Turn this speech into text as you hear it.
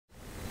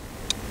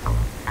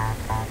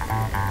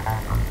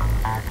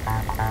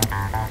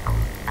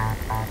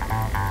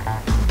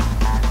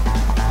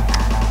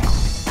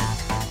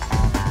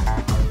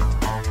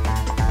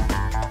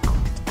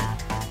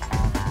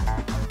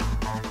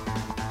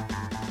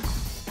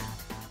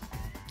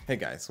Hey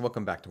guys,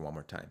 welcome back to One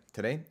More Time.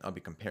 Today, I'll be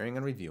comparing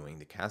and reviewing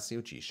the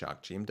Casio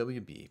G-Shock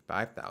GMWB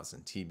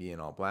 5000 TB in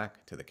all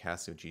black to the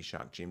Casio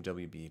G-Shock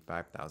GMWB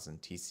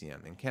 5000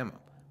 TCM in camo.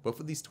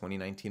 Both of these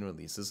 2019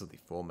 releases of the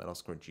full metal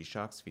scored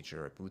G-Shocks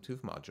feature a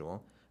Bluetooth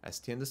module,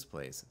 STM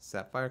displays,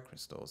 sapphire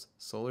crystals,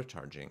 solar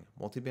charging,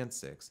 multiband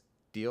 6,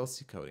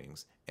 DLC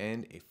coatings,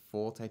 and a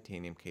full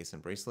titanium case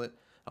and bracelet,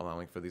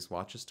 allowing for these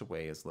watches to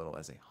weigh as little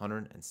as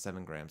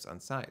 107 grams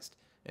unsized.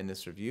 In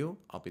this review,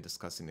 I'll be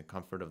discussing the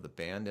comfort of the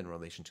band in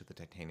relation to the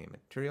titanium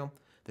material,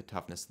 the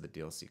toughness of the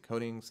DLC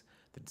coatings,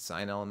 the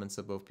design elements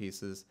of both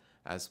pieces,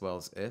 as well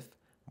as if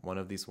one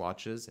of these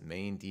watches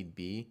may indeed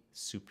be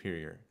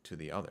superior to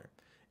the other.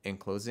 In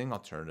closing,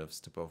 alternatives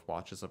to both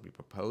watches will be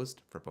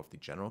proposed for both the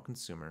general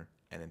consumer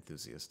and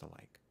enthusiast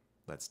alike.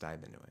 Let's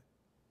dive into it.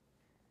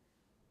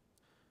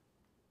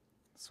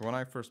 So when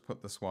I first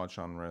put this watch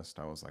on wrist,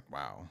 I was like,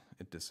 wow,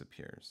 it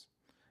disappears.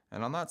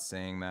 And I'm not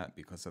saying that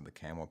because of the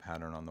camo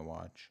pattern on the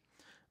watch.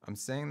 I'm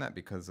saying that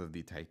because of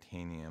the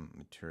titanium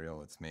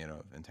material it's made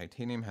of. And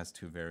titanium has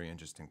two very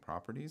interesting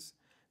properties.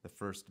 The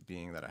first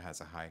being that it has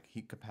a high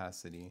heat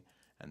capacity,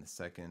 and the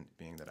second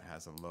being that it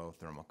has a low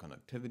thermal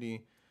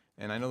conductivity.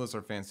 And I know those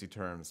are fancy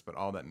terms, but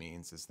all that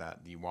means is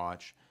that the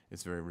watch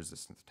is very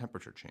resistant to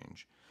temperature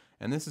change.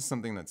 And this is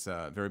something that's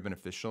very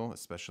beneficial,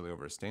 especially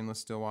over a stainless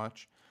steel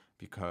watch,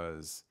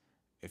 because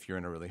if you're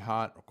in a really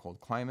hot or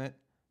cold climate,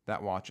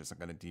 that watch isn't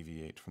going to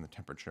deviate from the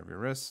temperature of your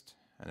wrist,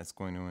 and it's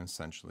going to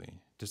essentially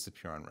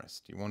disappear on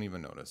wrist. You won't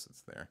even notice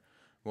it's there.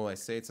 Will I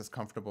say it's as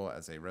comfortable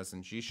as a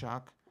resin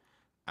G-Shock?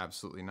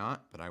 Absolutely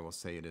not, but I will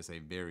say it is a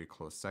very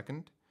close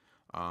second.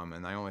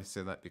 And I only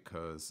say that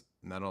because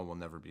metal will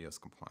never be as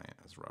compliant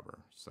as rubber.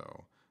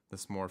 So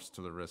this morphs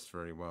to the wrist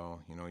very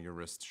well. You know, your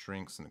wrist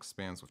shrinks and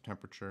expands with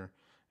temperature,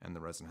 and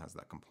the resin has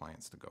that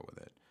compliance to go with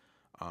it.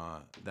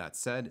 That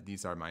said,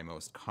 these are my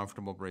most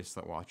comfortable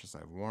bracelet watches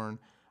I've worn.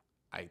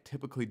 I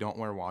typically don't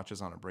wear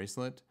watches on a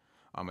bracelet.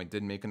 I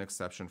did make an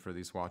exception for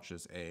these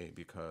watches,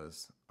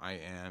 because I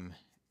am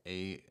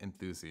a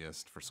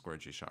enthusiast for square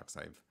G-Shocks.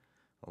 I've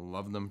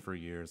loved them for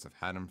years. I've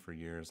had them for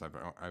years.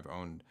 I've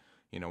owned,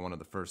 one of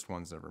the first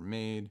ones ever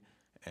made,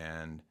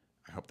 and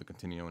I hope to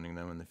continue owning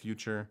them in the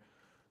future.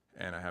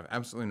 And I have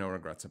absolutely no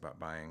regrets about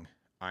buying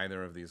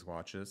either of these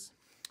watches.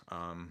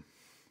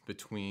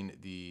 Between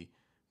the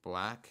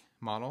black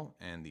model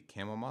and the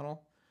camo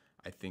model,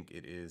 I think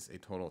it is a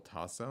total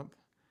toss-up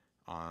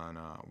on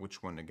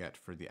which one to get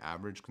for the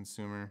average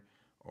consumer,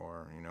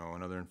 or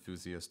another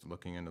enthusiast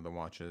looking into the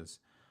watches.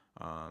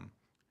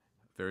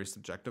 Very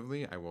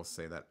subjectively, I will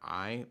say that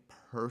I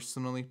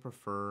personally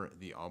prefer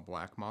the all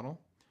black model,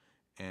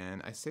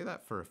 and I say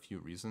that for a few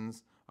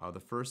reasons.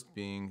 The first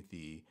being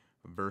the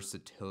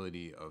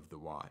versatility of the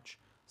watch.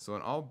 So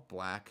an all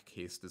black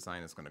case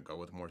design is going to go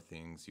with more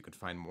things. You can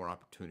find more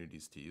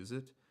opportunities to use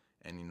it,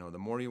 and the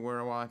more you wear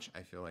a watch,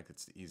 I feel like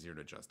it's easier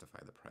to justify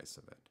the price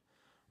of it.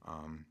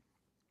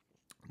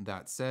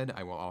 That said,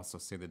 I will also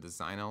say the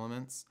design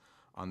elements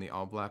on the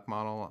all black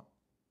model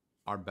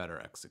are better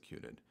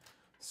executed.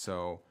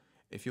 So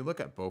if you look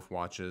at both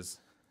watches,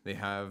 they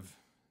have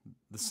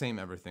the same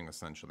everything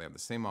essentially. They have the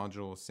same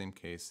module, same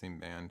case, same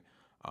band.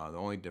 The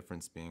only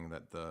difference being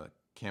that the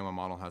camo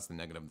model has the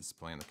negative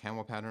display in the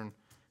camo pattern.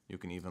 You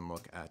can even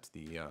look at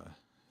the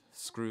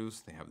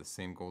screws. They have the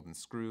same golden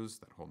screws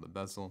that hold the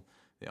bezel.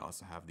 They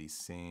also have these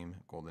same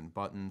golden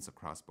buttons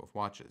across both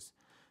watches.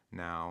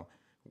 Now,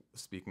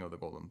 speaking of the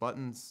golden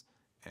buttons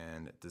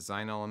and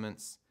design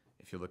elements,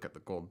 if you look at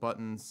the gold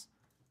buttons,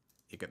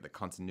 you get the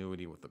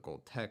continuity with the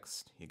gold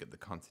text, you get the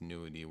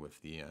continuity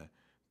with the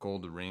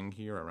gold ring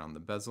here around the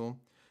bezel,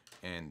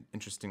 and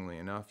interestingly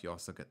enough, you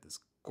also get this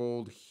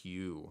gold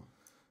hue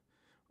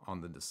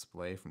on the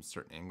display from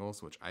certain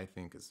angles, which I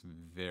think is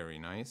very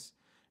nice.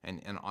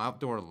 And an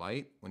outdoor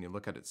light, when you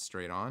look at it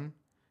straight on,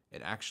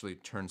 it actually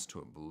turns to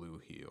a blue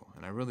hue,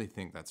 and I really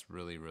think that's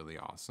really, really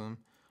awesome.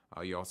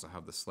 You also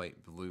have the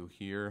slight blue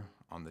here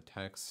on the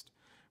text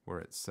where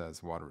it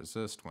says water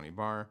resist 20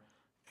 bar.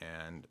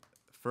 And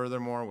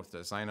furthermore, with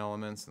design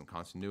elements and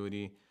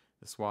continuity,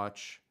 this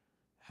watch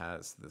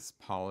has this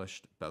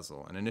polished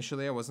bezel. And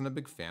initially I wasn't a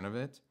big fan of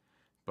it,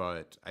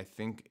 but I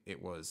think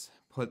it was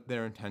put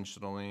there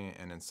intentionally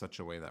and in such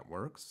a way that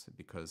works,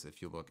 because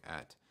if you look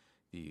at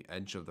the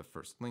edge of the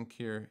first link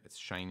here, it's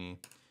shiny.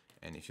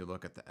 And if you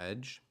look at the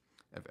edge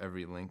of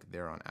every link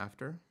there on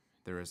after,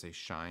 there is a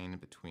shine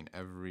between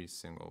every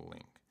single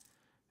link.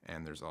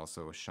 And there's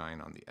also a shine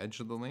on the edge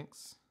of the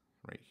links,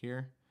 right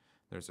here.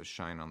 There's a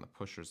shine on the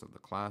pushers of the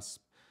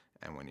clasp.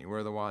 And when you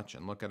wear the watch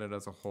and look at it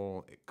as a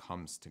whole, it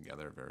comes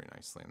together very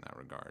nicely in that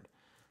regard.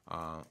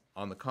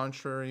 On the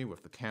contrary,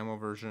 with the camo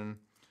version,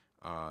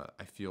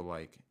 I feel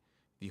like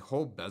the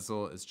whole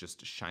bezel is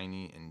just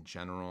shiny in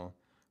general,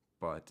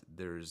 but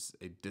there's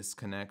a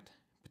disconnect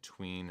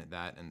between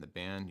that and the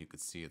band. You could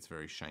see it's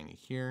very shiny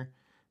here,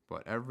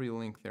 but every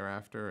link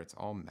thereafter, it's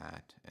all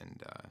matte,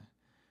 and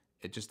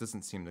it just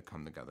doesn't seem to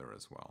come together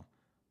as well.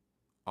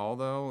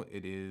 Although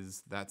it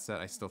is, that said,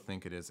 I still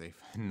think it is a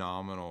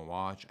phenomenal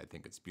watch. I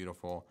think it's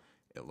beautiful.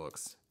 It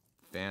looks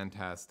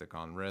fantastic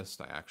on wrist.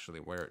 I actually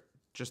wear it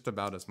just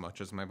about as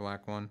much as my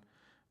black one.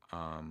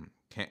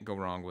 Can't go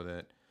wrong with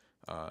it.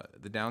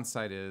 The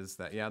downside is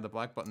that, yeah, the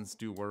black buttons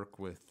do work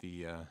with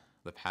the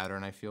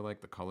pattern. I feel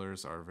like the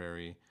colors are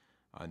very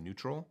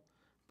neutral,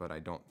 but I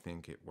don't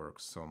think it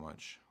works so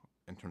much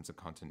in terms of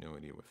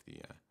continuity with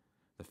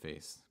the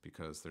face,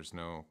 because there's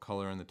no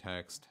color in the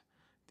text,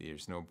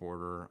 there's no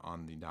border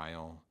on the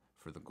dial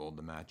for the gold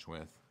to match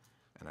with,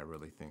 and I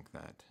really think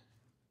that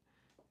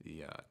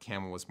the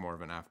Camo was more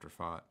of an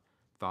afterthought,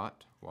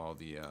 while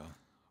the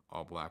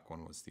all black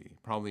one was the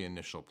probably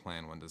initial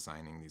plan when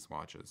designing these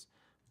watches.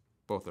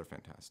 Both are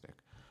fantastic.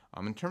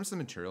 In terms of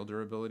material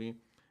durability,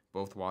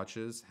 both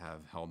watches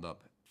have held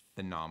up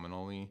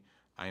phenomenally.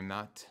 I'm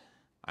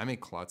a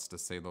klutz to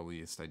say the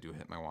least. I do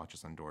hit my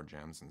watches on door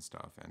jams and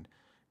stuff, and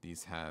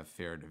these have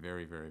fared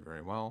very, very,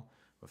 very well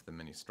with the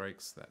many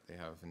strikes that they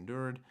have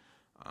endured.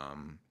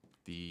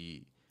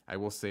 I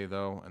will say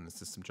though, and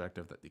this is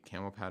subjective, that the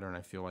Camo pattern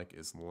I feel like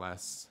is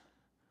less,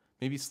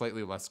 maybe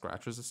slightly less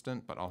scratch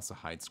resistant, but also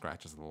hides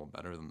scratches a little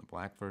better than the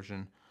black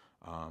version.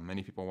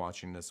 Many people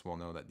watching this will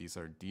know that these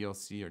are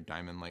DLC or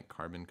diamond-like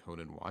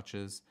carbon-coated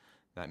watches.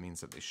 That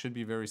means that they should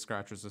be very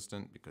scratch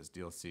resistant because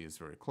DLC is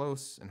very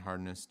close in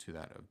hardness to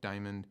that of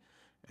diamond.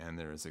 And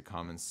there is a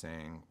common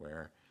saying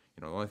where,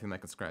 the only thing that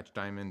can scratch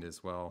diamond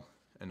is, well,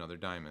 another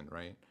diamond,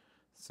 right?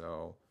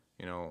 So,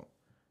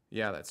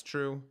 yeah, that's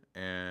true.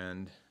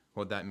 And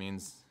what that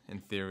means in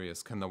theory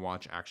is, can the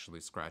watch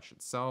actually scratch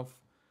itself?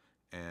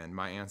 And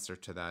my answer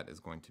to that is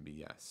going to be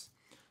yes.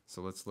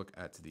 So let's look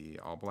at the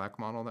all black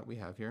model that we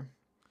have here.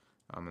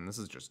 And this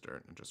is just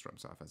dirt, it just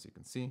rubs off, as you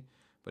can see.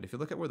 But if you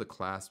look at where the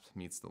clasp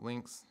meets the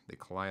links, they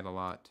collide a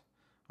lot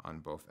on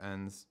both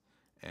ends.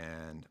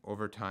 And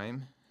over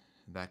time,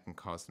 that can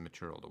cause the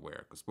material to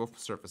wear because both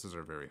surfaces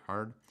are very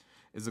hard.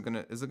 Is it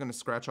gonna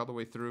scratch all the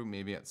way through?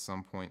 Maybe at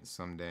some point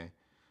someday.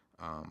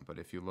 But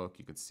if you look,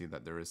 you could see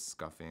that there is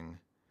scuffing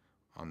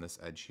on this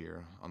edge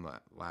here, on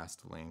that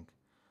last link.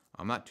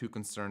 I'm not too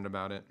concerned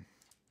about it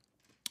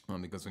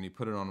because when you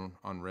put it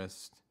on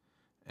wrist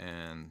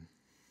and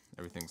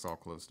everything's all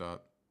closed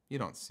up, you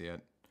don't see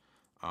it.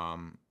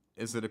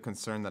 Is it a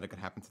concern that it could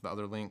happen to the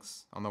other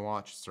links on the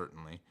watch?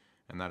 Certainly.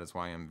 And that is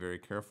why I'm very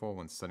careful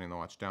when setting the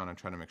watch down and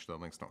trying to make sure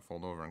the links don't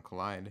fold over and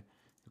collide,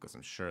 because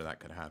I'm sure that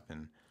could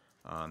happen.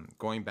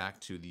 Going back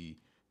to the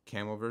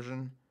Camo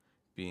version,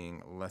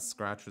 being less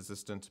scratch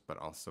resistant, but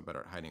also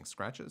better at hiding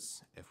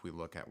scratches. If we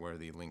look at where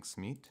the links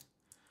meet,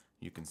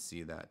 you can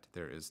see that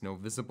there is no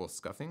visible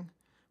scuffing,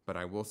 but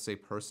I will say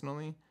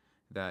personally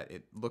that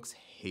it looks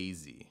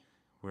hazy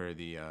where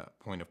the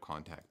point of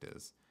contact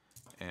is.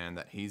 And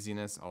that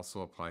haziness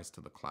also applies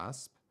to the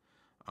clasp.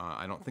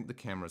 I don't think the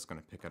camera is going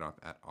to pick it up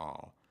at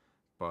all,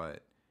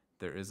 but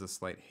there is a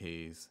slight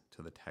haze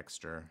to the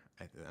texture.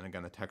 And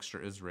again, the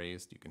texture is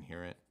raised, you can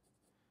hear it.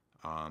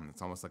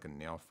 It's almost like a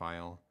nail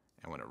file.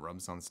 And when it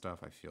rubs on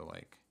stuff, I feel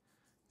like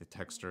the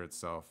texture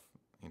itself,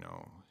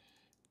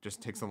 just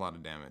takes a lot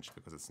of damage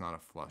because it's not a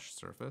flush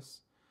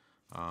surface.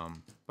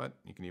 But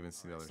you can even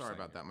see the other side. Sorry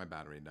about that, my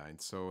battery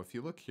died. So if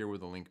you look here where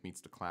the link meets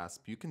the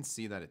clasp, you can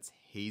see that it's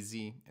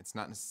hazy. It's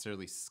not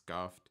necessarily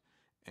scuffed.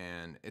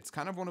 And it's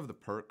kind of one of the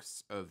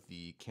perks of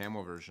the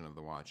Camo version of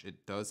the watch.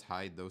 It does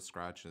hide those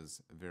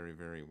scratches very,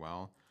 very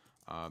well.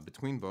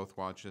 Between both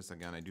watches,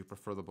 again, I do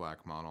prefer the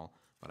black model,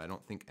 but I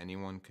don't think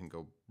anyone can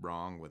go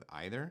wrong with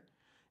either.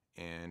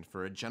 And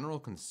for a general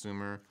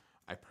consumer,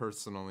 I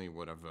personally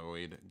would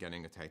avoid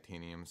getting a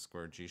titanium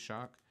square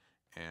G-Shock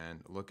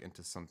and look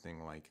into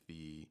something like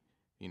the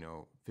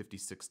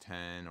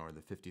 5610 or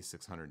the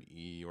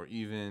 5600E, or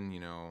even,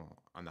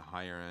 on the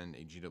higher end,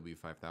 a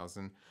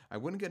GW5000. I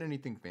wouldn't get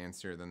anything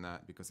fancier than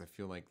that because I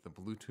feel like the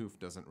Bluetooth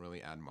doesn't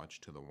really add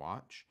much to the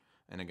watch.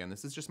 And again,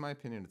 this is just my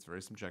opinion, it's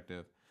very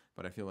subjective,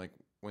 but I feel like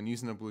when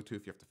using a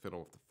Bluetooth, you have to fiddle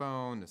with the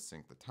phone to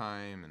sync the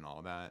time and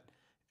all that.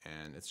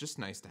 And it's just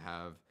nice to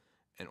have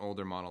an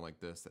older model like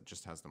this that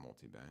just has the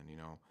multiband.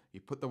 You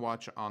put the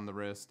watch on the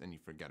wrist and you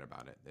forget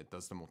about it. It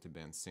does the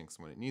multiband syncs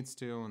when it needs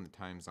to, and the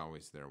time's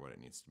always there when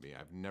it needs to be.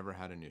 I've never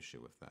had an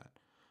issue with that.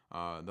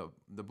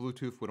 The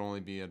Bluetooth would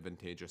only be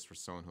advantageous for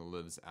someone who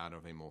lives out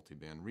of a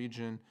multiband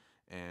region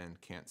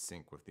and can't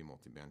sync with the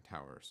multiband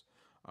towers.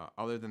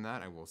 Other than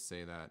that, I will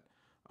say that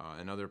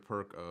another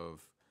perk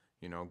of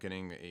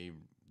getting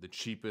the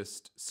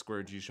cheapest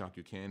square G-Shock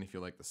you can if you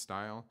like the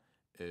style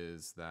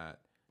is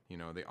that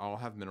they all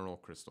have mineral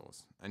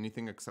crystals.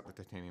 Anything except the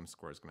titanium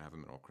square is going to have a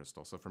mineral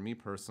crystal. So for me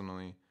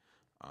personally,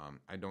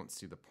 I don't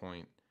see the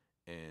point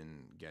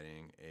in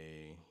getting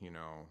a,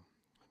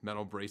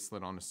 metal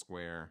bracelet on a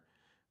square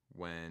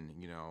when,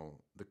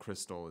 the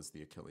crystal is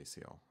the Achilles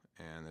heel.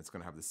 And it's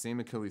going to have the same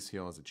Achilles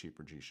heel as a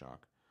cheaper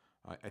G-Shock.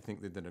 I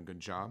think they did a good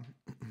job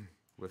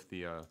with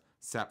the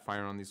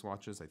sapphire on these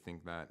watches. I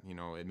think that,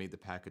 it made the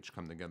package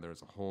come together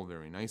as a whole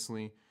very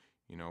nicely.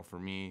 For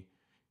me,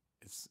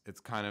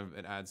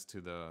 it adds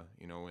to the,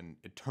 an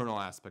eternal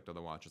aspect of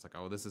the watch. It's like,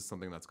 oh, this is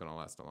something that's going to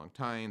last a long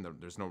time.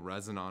 There's no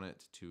resin on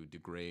it to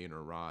degrade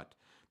or rot.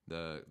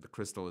 The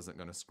crystal isn't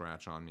going to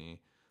scratch on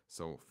me.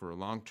 So for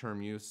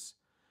long-term use,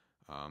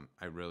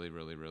 I really,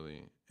 really,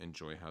 really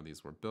enjoy how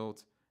these were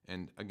built.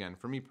 And again,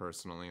 for me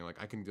personally,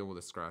 like I can deal with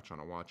a scratch on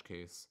a watch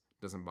case.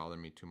 Doesn't bother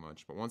me too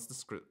much. But once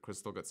the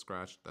crystal gets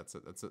scratched, that's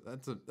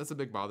a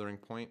big bothering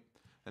point.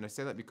 And I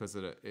say that because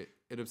it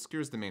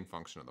obscures the main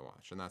function of the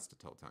watch, and that's to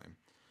tell time.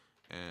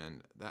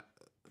 And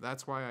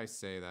that's why I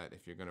say that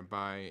if you're gonna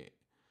buy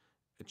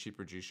a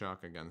cheaper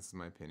G-Shock, again, this is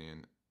my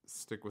opinion,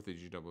 stick with the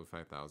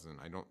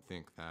GW5000. I don't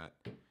think that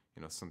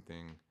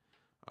something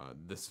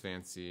this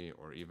fancy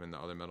or even the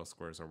other metal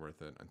squares are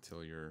worth it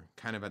until you're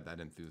kind of at that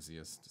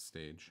enthusiast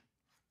stage.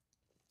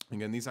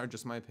 Again, these are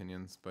just my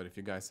opinions, but if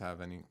you guys have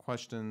any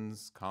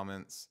questions,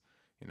 comments,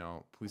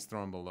 please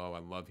throw them below. I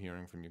love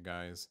hearing from you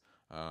guys.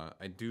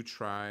 I do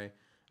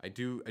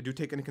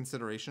take into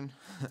consideration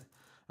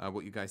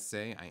what you guys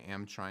say. I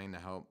am trying to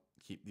help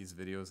keep these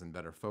videos in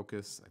better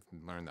focus.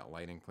 I've learned that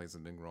lighting plays a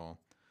big role.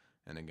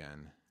 And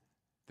again,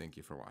 thank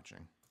you for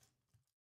watching.